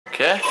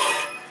Okay.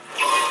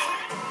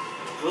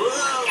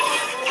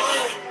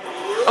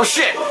 Oh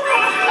shit! Oh!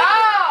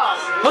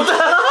 What the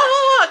hell?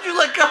 How'd you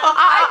let go?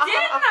 I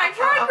didn't! I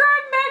tried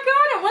grabbing back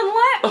on, it wouldn't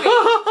let me!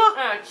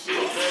 Oh,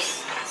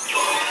 Jesus.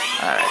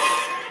 Alright.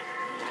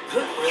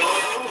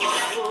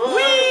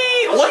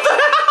 Whee! What the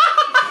hell?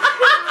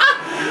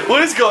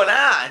 What is going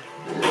on?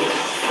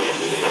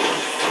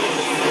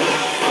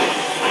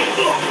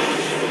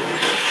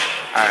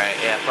 Alright,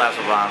 yeah,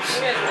 plasma bombs.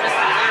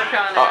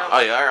 Oh,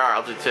 yeah,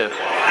 I'll do two.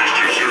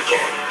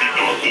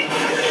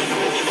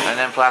 And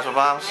then plasma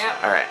bombs?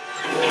 Yep. Alright.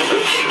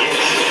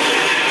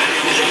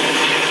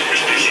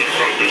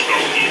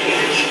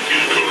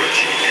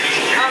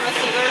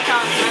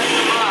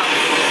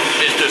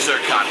 Mr.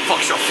 Zircon,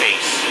 fuck your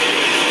face.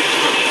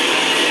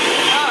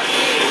 Oh,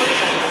 geez, look at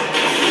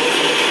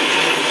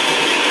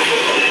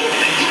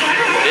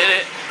Did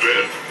it?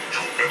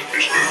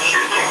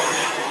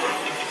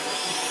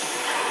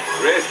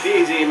 Rest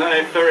easy,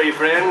 my furry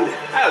friend.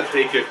 I'll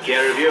take good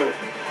care of you.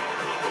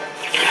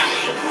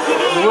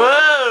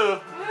 Whoa!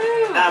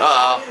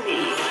 Uh-oh.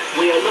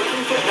 We are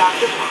looking for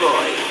Dr.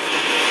 Croy.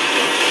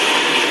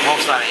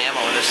 Almost out of ammo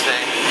in this thing.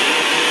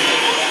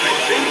 I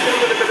think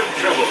I'm in a bit of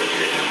trouble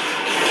here.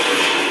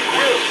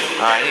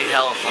 Alright, I need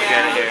help. I'll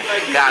get out of here.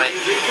 Got it.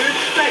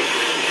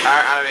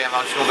 Alright, out of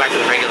ammo. Just go back to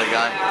the regular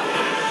gun.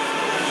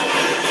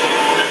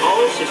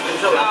 All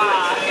systems are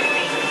operational.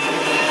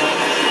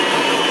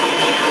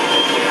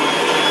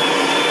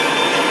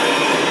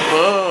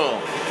 Boom.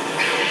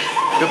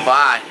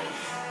 Goodbye.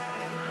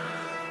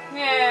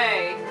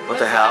 Yay. What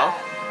the hell?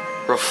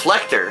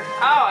 Reflector.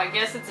 Oh, I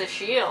guess it's a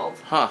shield.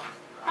 Huh.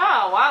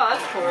 Oh, wow,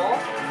 that's cool.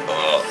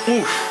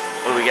 Oof.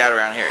 What do we got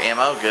around here?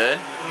 Ammo, good.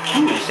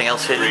 Anything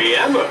else hidden? Free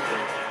ammo.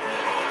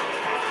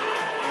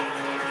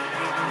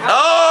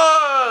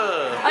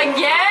 Oh!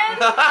 Again?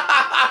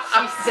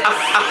 Jesus.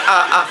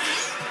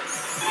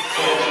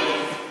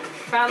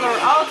 Found the...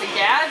 Oh, it's a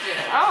gadget.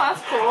 Oh,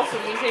 that's cool, so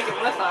we can take it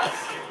with us.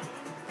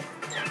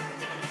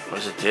 What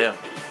does it do?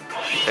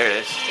 There it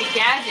is. A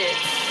gadget.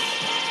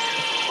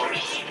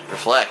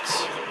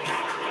 Reflects.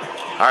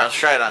 Alright, let's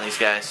try it on these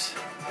guys.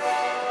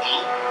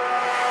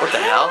 What the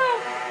hell?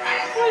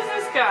 Who is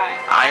this guy?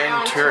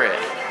 Iron turret.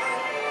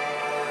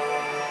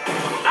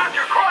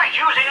 Dr. Croy's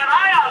using an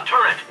ion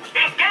turret.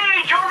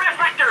 Engage your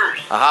reflectors.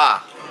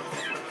 Aha.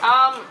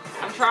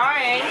 I'm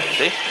trying.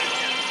 See?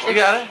 You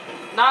got it.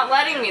 Not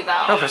letting me,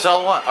 though. No, press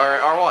L1 or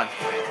R1.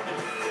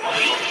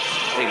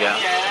 There you go.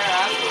 Okay,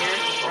 that's weird.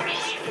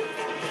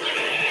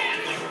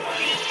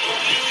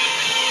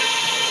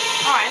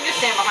 Oh, I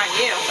understand behind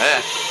you.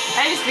 Yeah.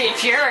 I just be a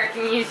jerk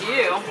and use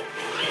you.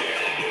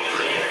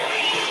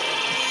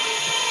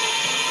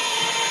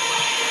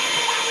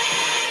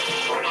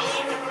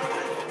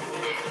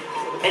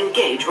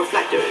 Engage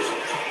reflectors.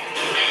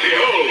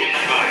 Behold,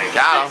 my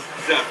Got him.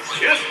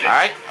 suggestion.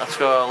 Alright, let's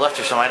go left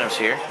for some items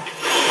here.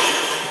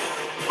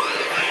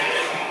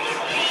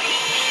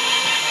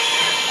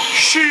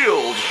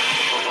 Shield!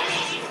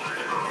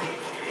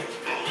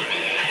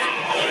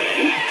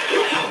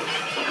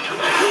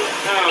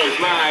 How's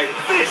my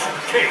fist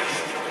taste?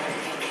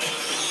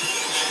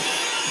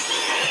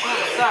 Oh,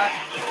 it sucks.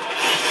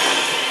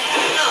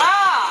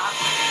 Ah!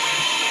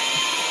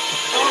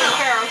 Oh,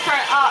 fair. I'm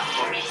trying. Ah!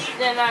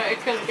 Yeah, no, it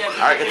couldn't get me.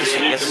 Alright, get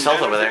this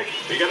health over there.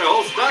 We got a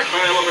whole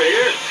stockpile over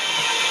here.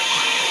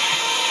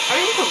 I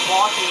mean, you could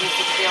walk and use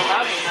the shield.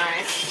 That'd be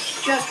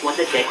nice. Just what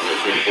the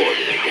technician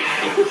ordered.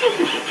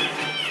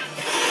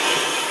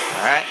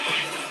 Alright.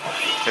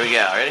 Here we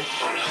go. Ready?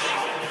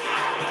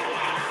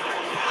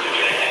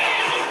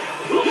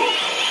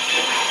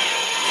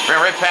 Ran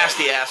right past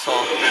the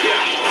asshole.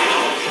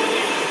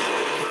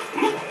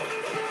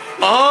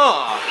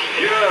 Oh!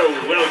 You're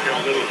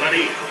welcome, little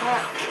buddy.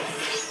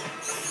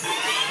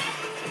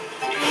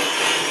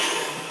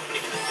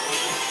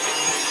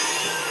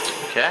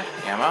 Okay,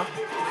 ammo.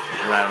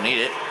 I don't need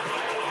it.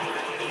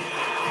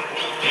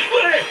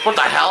 What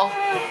the hell?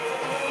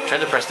 Tried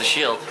to press the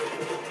shield.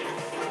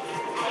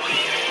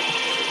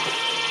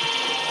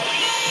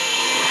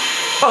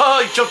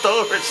 Oh, he jumped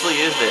over it, still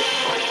used it.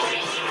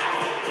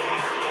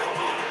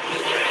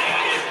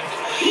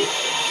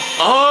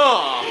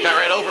 Oh, got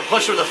right over,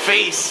 punched him in the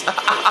face.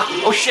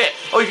 Oh shit.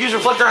 Oh, you can use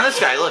reflector on this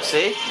guy. Look,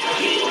 see?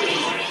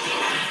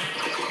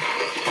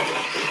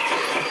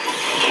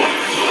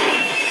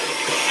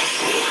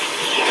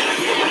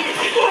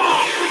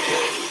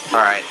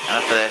 Alright,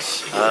 enough of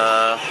this.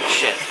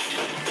 Shit.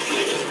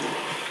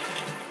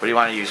 What do you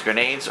want to use?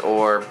 Grenades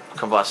or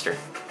combustor?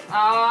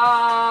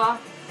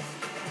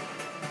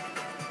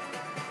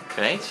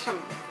 Grenades?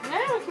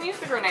 Yeah, we can use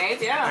the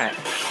grenades, yeah. Alright.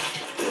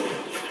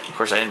 Of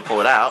course, I didn't pull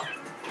it out.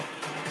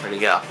 Where'd he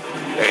go?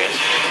 There he is.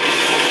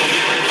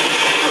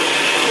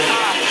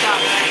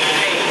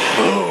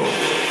 Boom!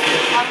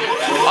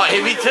 Oh, it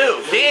hit me too!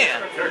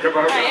 Damn! Hit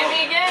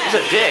me again! He's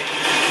a dick.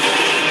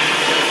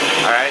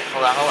 Alright,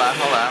 hold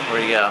on.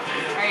 Where'd he go?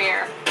 Right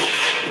here.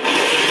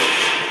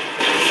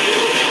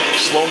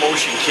 Slow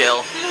motion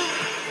kill.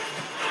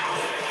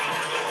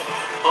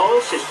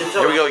 All systems are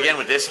Here we go again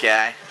with this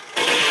guy.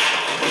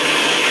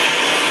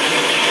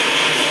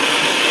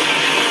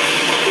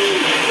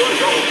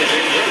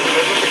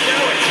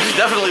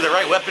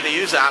 right weapon to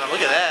use on him.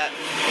 Look at that.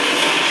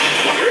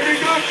 Pretty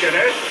good,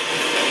 cadet.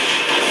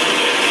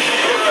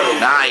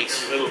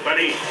 Nice. Little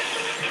buddy.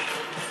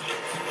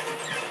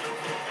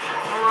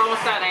 We're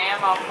almost out of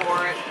ammo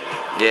for it.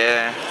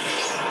 Yeah.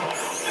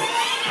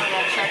 I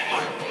got a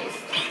checkpoint at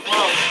least.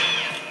 Whoa.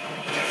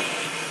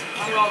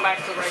 I'm going back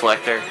to the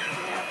Reflector. Yeah.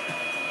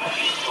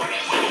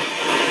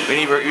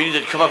 We need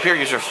to come up here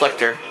and use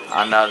reflector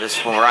on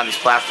this when we're on this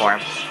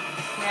platform.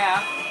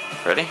 Yeah.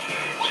 Ready?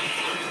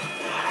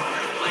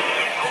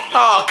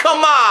 Oh, come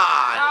on!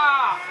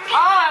 Ah! Oh,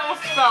 I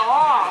almost fell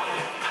off.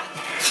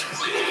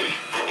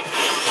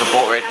 There's a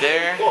bolt right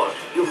there. Boy,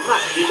 you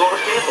must be more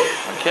careful.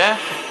 Okay.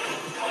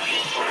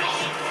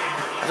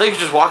 I think you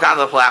just walk onto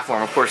the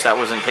platform. Of course, that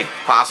wasn't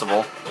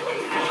possible.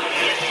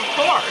 Of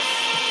course.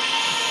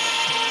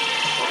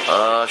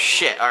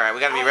 Shit. All right,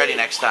 we gotta be ready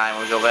next time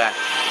when we go back.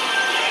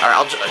 All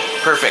right,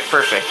 perfect. All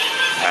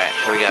right,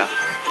 here we go.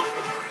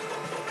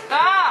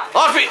 Ah!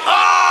 Off me! Oh!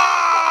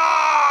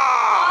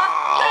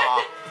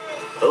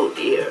 Oh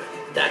dear,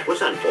 that was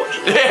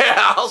unfortunate.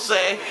 Yeah, I'll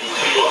say.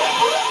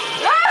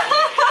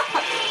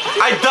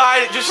 I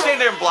died. Just stay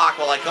there and block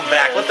while I come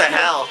back. What the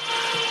hell?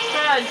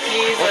 Oh,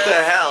 Jesus. What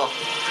the hell?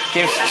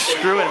 Game's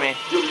screwing me.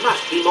 You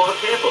must be more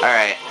careful. All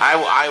right,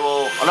 I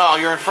will. No,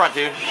 you're in front,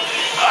 dude.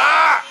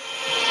 Ah!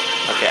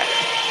 Okay.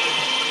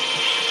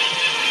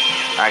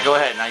 All right, go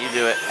ahead. Now you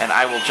do it, and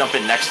I will jump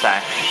in next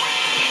time.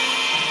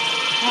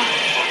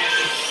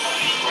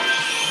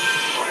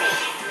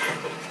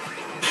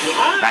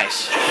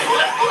 Nice.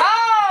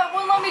 Oh, it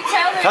won't let me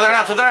tether. Tether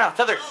now.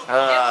 Tether. It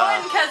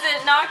wouldn't because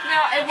it knocked me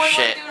out. It wouldn't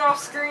let Shit. me do it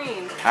off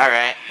screen. All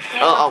right.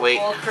 Oh, I'll wait.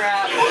 Bull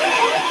crap.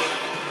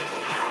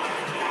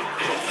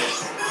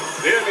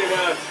 There we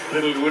are,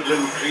 little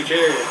woodland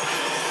creature.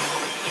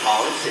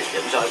 All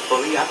systems are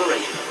fully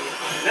operational.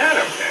 That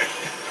effect.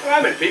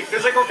 I'm in peak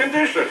physical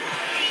condition.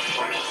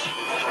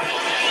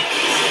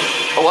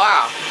 Oh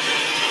wow.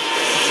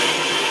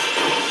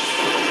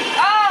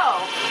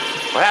 Oh!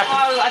 What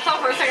happened? I thought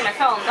for a second I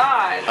fell and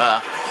died.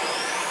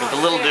 With the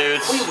little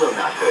dudes. We will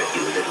not hurt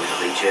you, little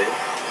creature.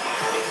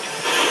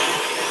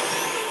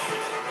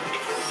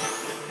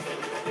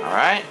 All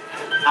right.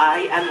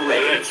 I am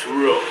ready. Let's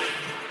roll.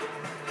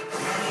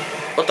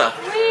 What the?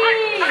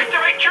 Whee!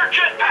 Activate your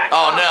jetpack.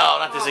 Oh no,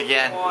 not this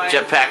again. boy.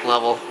 Jetpack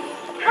level.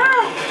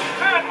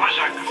 That was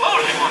a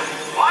close one.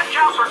 Watch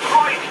out for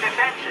Croyd's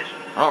defenses.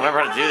 I don't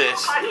remember how to do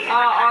this.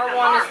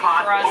 R1 is for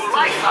thrust to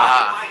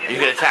stop. You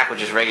can attack with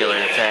just regular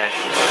attack.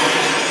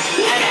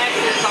 And X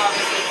is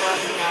obviously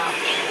thrusting out.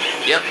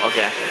 Yep.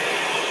 Okay.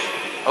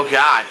 Oh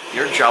god,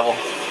 you're in trouble.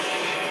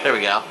 There we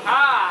go.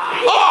 Ah!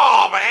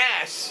 Oh my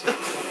ass. But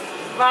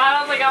I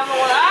don't think I'm the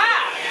one.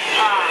 Ah!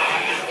 Ah,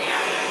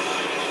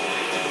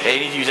 damn. Yeah, you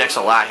need to use X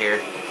a lot here.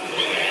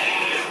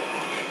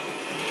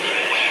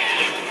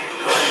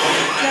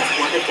 Just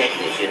what the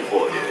technician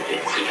ordered.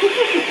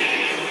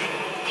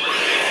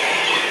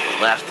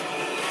 Left.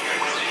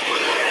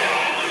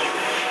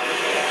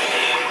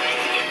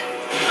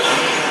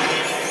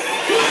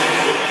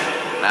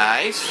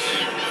 Nice.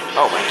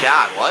 Oh my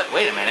god, what?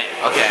 Wait a minute.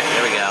 Okay,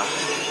 there we go.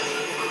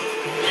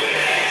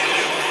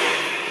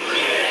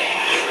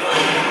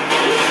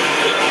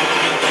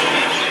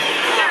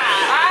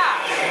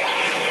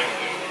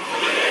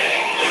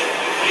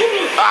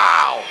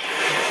 Ow!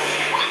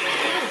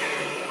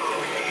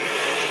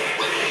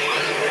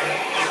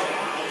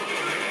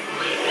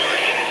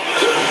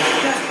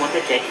 Just what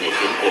the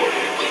technician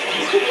ordered.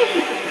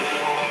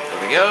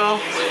 There we go.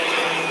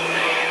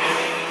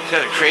 These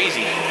guys are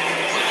crazy.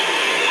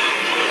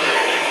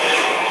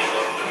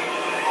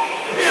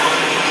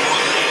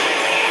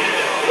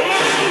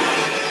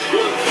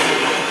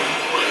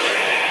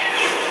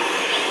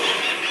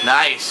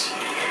 Nice.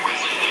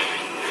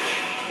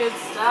 Good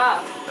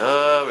stuff.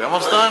 We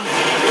almost done?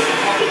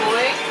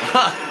 Hopefully.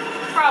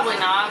 Probably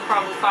not.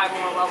 Probably 5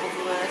 more levels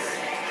of this.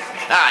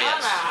 Ah, Oh,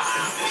 yes.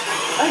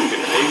 I'm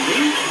gonna name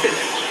these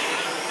finished.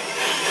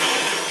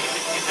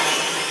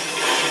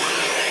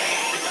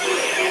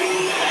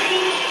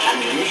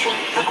 Ammunition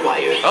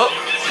acquired. Oh,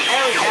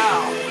 There we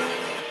go.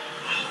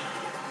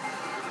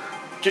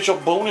 get your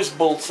bonus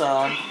bolts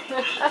on.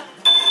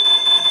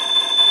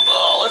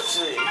 Oh, let's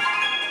see.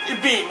 You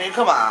beat me,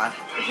 come on.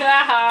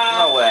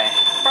 No way.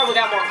 Probably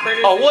got more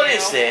critters Oh, than what you.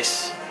 is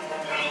this?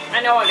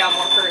 I know I got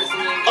more critters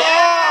than you.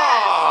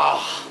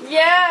 Oh!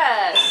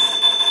 Yes!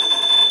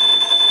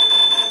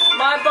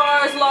 My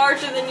bar is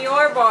larger than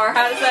your bar.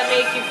 How does that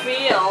make you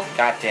feel?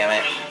 God damn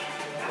it.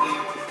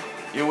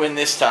 You win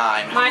this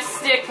time. My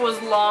stick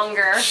was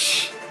longer.